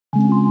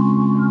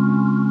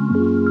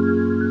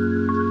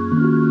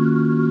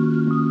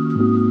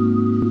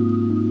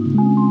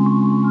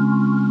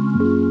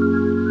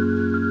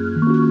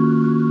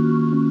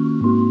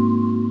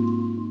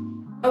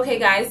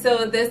guys,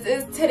 so this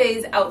is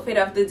today's outfit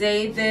of the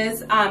day.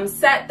 This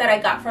set that I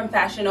got from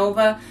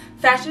FASHIONNOVA.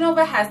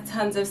 FASHIONNOVA has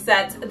tons of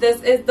sets.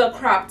 This is the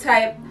crop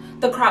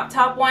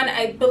top one.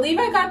 I believe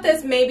I got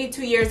this maybe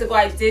 2 years ago.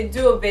 I did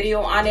do a video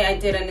on it. I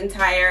did an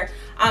entire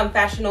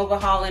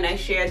FASHIONNOVA haul and I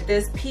shared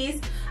this piece.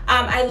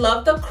 I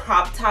love the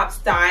crop top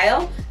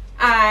style.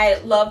 I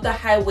love the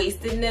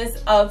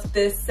high-waistedness of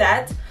this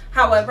set.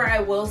 However, I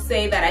will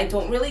say that I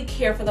don't really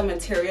care for the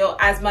material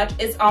as much.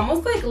 It's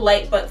almost like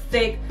light but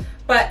thick,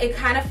 but it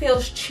kind of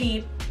feels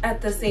cheap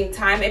at the same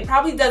time. It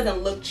probably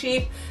doesn't look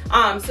cheap.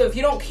 So if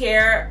you don't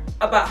care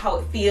about how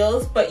it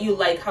feels, but you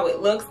like how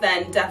it looks,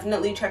 then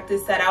definitely check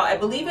this set out. I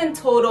believe in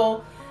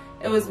total,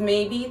 it was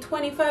maybe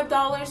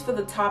 $25 for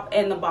the top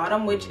and the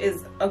bottom, which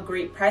is a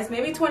great price.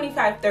 Maybe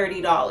 $25,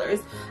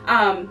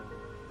 $30.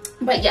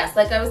 But yes,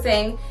 like I was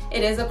saying,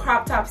 it is a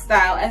crop top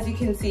style, as you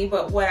can see,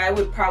 but what I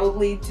would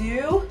probably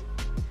do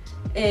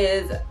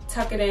is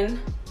tuck it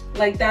in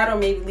like that or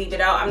maybe leave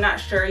it out. I'm not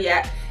sure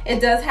yet. It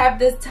does have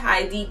this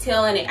tie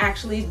detail and it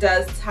actually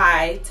does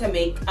tie to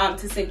make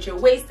to cinch your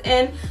waist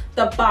in.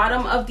 The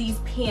bottom of these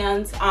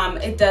pants,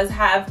 it does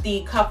have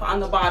the cuff on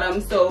the bottom,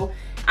 so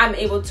I'm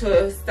able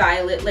to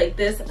style it like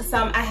this.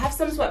 I have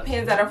some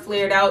sweatpants that are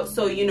flared out,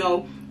 so you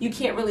know, you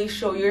can't really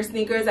show your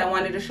sneakers. I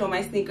wanted to show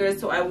my sneakers,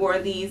 so I wore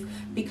these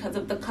because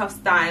of the cuff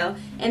style.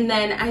 And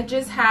then I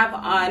just have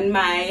on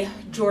my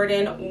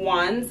Jordan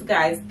 1s.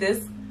 Guys,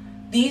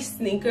 these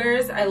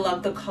sneakers, I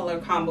love the color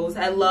combos.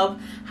 I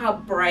love how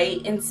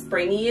bright and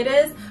springy it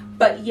is,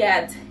 but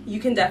yet you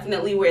can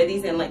definitely wear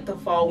these in like the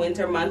fall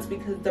winter months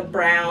because the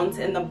browns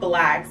and the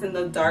blacks and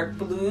the dark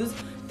blues,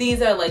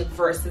 these are like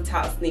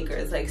versatile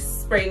sneakers, like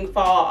spring,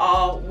 fall,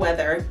 all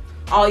weather,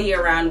 all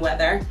year round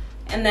weather.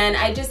 And then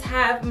I just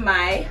have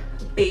my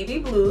baby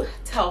blue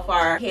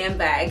Telfar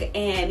handbag,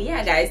 and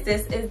yeah guys,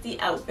 this is the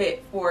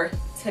outfit for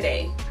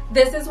today.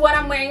 This is what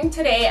I'm wearing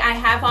today. I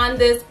have on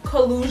this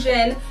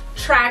collusion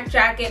track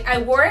jacket.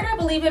 I wore it, I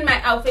believe, in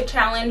my outfit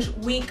challenge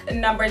week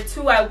number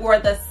 2. I wore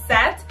the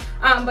set,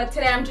 but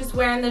today I'm just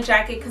wearing the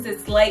jacket because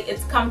it's light,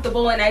 it's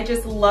comfortable, and I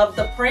just love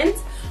the print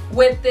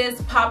with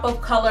this pop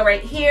of color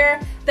right here.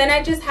 Then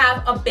I just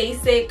have a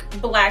basic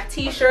black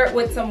t-shirt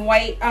with some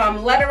white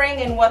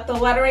lettering, and what the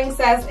lettering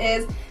says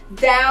is,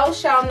 "Thou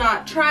shall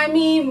not try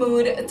me,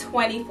 mood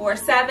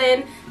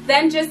 24/7.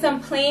 Then just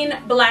some plain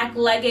black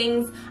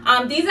leggings.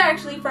 These are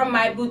actually from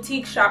my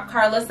boutique shop,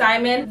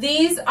 SHOPCARLASIMON.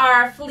 These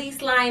are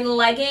fleece line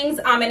leggings,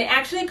 and it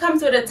actually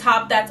comes with a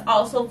top that's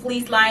also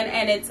fleece line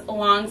and it's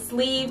long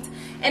sleeved.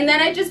 And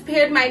then I just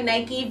paired my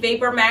Nike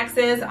Vapor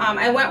Maxes.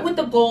 I went with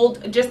the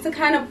gold just to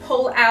kind of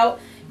pull out,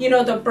 you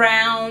know, the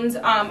browns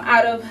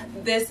out of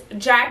this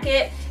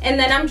jacket. And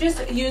then I'm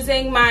just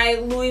using my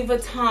Louis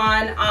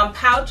Vuitton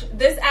pouch.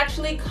 This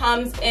actually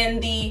comes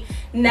in the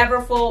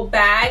Neverfull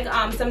bag.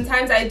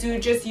 Sometimes I do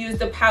just use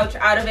the pouch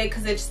out of it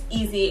because it's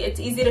easy. It's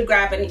easy to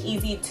grab and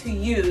easy to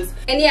use.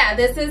 And yeah,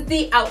 this is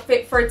the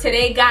outfit for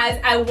today, guys.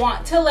 I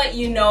want to let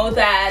you know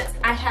that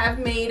I have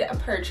made a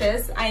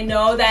purchase. I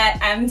know that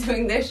I'm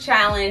doing this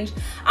challenge,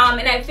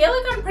 and I feel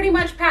like I'm pretty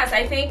much past.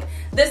 I think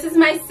this is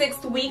my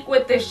 6th week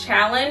with this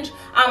challenge.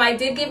 I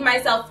did give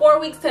myself 4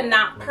 weeks to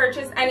not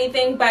purchase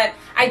anything, but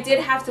I did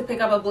have to pick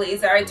up a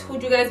blazer. I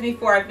told you guys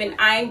before, I've been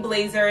eyeing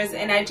blazers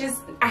and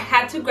I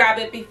had to grab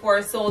it before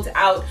it sold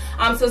out.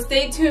 So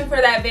stay tuned for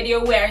that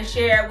video where I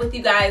share with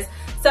you guys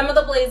some of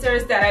the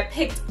blazers that I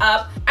picked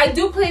up. I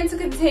do plan to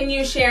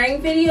continue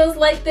sharing videos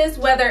like this,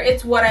 whether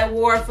it's what I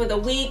wore for the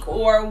week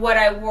or what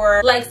I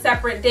wore like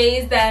separate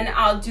days, then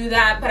I'll do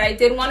that. But I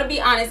did want to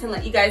be honest and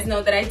let you guys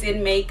know that I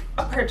did make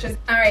a purchase.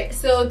 Alright,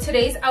 so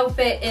today's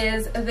outfit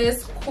is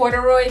this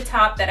corduroy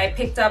top that I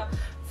picked up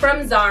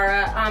from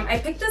ZARA. I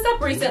picked this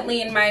up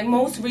recently in my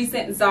most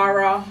recent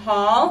ZARA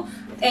haul,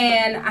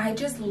 and I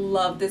just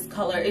love this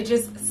color. It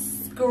just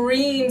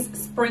screams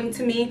spring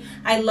to me.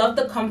 I love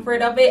the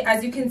comfort of it.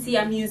 As you can see,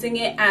 I'm using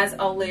it as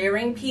a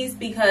layering piece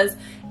because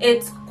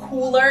it's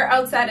cooler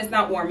outside. It's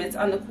not warm, it's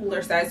on the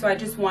cooler side, so I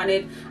just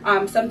wanted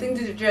something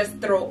to just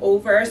throw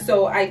over.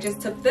 So I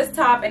just took this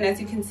top, and as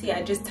you can see,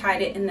 I just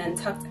tied it and then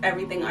tucked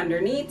everything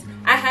underneath.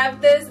 I have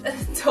this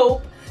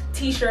taupe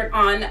t-shirt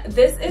on.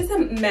 This is a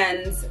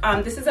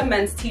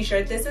men's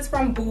t-shirt. This is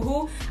from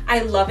Boohoo. I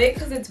love it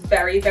because it's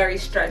very, very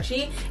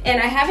stretchy,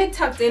 and I have it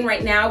tucked in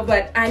right now,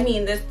 but I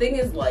mean, this thing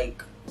is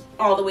like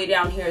all the way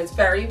down here. It's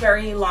very,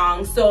 very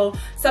long. So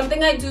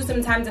something I do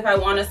sometimes if I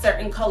want a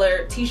certain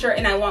color t-shirt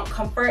and I want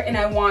comfort and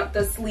I want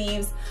the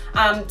sleeves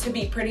to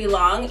be pretty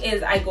long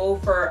is I go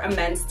for a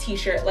men's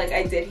t-shirt like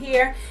I did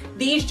here.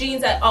 These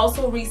jeans I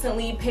also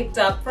recently picked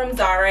up from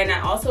ZARA, and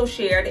I also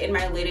shared in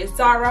my latest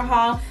ZARA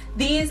haul.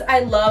 These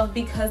I love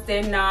because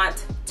they're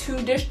not too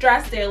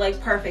distressed. They're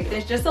like perfect.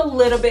 There's just a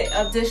little bit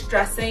of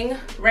distressing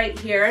right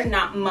here,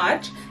 not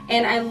much.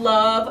 And I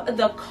love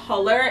the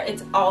color.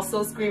 It's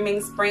also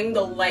screaming spring,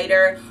 the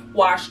lighter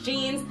wash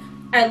jeans.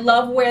 I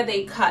love where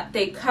they cut.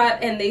 They cut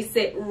and they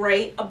sit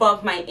right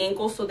above my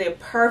ankle, so they're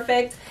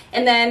perfect.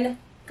 And then,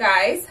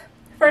 guys,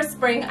 for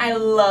spring, I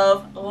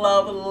love,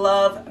 love,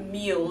 love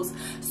mules.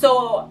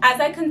 So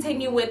as I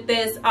continue with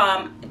this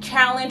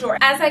challenge, or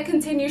as I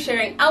continue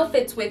sharing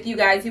outfits with you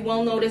guys, you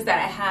will notice that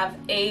I have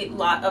a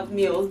lot of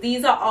mules.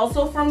 These are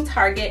also from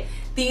Target.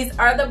 These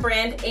are the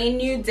brand A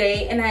New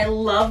Day, and I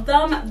love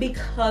them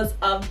because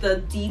of the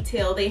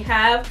detail they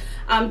have.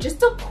 Just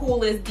the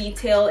coolest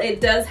detail.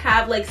 It does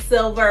have like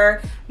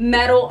silver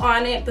metal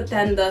on it, but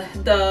then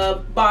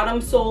the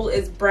bottom sole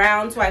is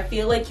brown, so I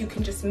feel like you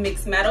can just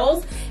mix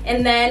metals.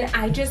 And then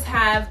I just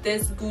have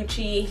this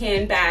Gucci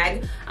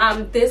handbag.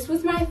 This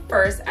was my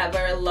first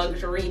ever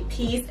luxury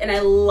piece, and I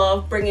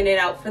love bringing it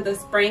out for the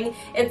spring.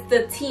 It's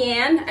the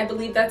Tian, I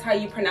believe that's how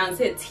you pronounce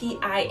it,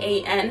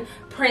 T-I-A-N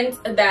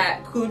print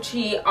that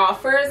Gucci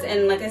offers.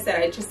 And like I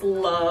said, I just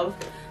love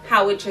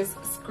how it just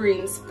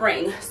screams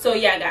spring. So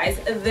yeah guys,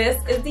 this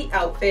is the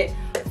outfit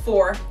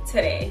for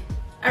today.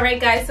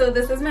 Alright guys, so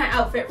this is my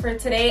outfit for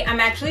today. I'm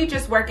actually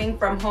just working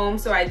from home,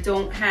 so I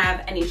don't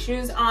have any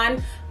shoes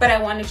on, but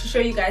I wanted to show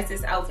you guys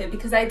this outfit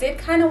because I did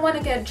kind of want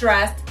to get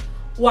dressed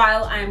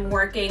while I'm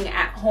working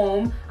at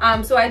home.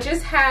 So I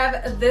just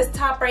have this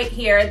top right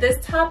here.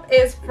 This top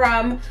is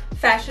from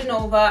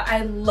FASHIONNOVA.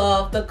 I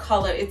love the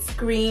color. It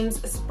screams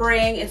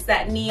spring. It's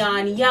that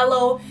neon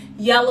yellow.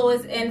 Yellow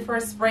is in for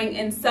spring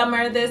and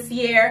summer this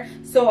year,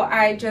 so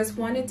I just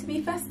wanted to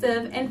be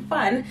festive and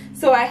fun.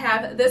 So I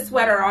have this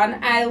sweater on.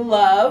 I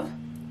love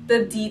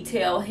the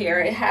detail here.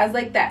 It has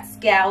like that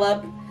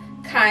scallop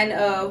kind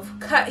of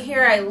cut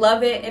here. I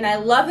love it, and I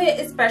love it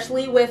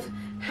especially with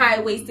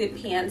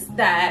high-waisted pants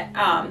that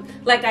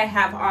like I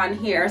have on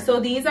here. So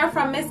these are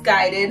from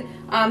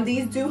MISSGUIDED.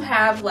 These do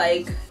have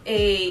like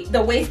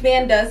the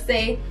waistband does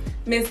say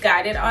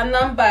MISSGUIDED on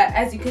them, but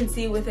as you can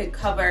see with it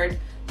covered,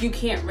 you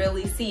can't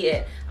really see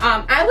it.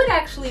 I would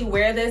actually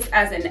wear this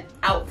as an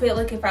outfit,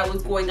 like if I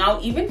was going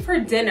out, even for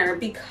dinner,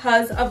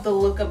 because of the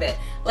look of it.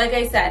 Like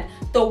I said,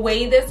 the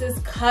way this is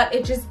cut,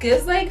 it just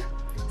gives like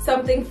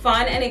something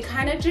fun, and it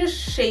kind of just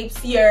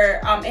shapes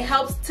your it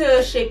helps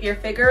to shape your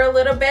figure a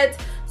little bit.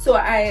 So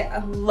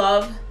I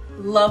love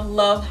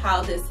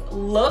how this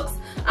looks.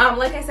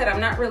 Like I said,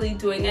 I'm not really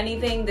doing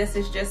anything. This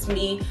is just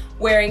me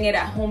wearing it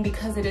at home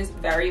because it is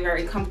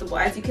very comfortable.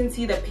 As you can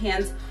see, the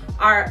pants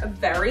are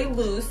very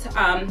loose,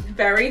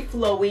 very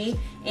flowy,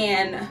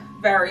 and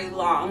very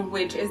long,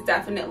 which is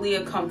definitely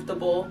a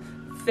comfortable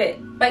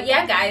fit. But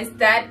yeah guys,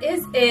 that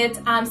is it.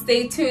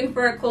 Stay tuned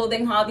for a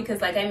clothing haul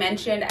because like I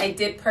mentioned, I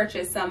did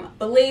purchase some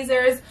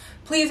blazers.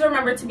 Please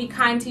remember to be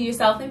kind to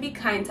yourself and be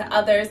kind to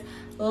others.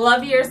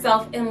 Love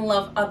yourself and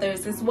love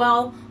others as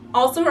well.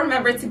 Also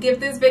remember to give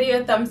this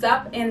video a thumbs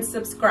up and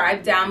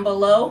subscribe down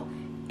below.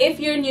 If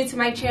you're new to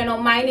my channel,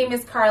 my name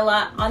is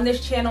Carla. On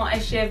this channel, I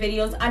share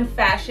videos on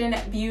fashion,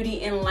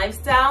 beauty, and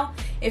lifestyle.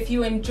 If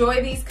you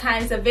enjoy these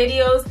kinds of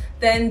videos,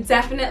 then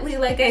definitely,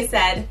 like I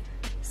said,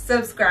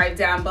 subscribe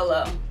down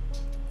below.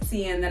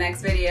 See you in the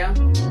next video.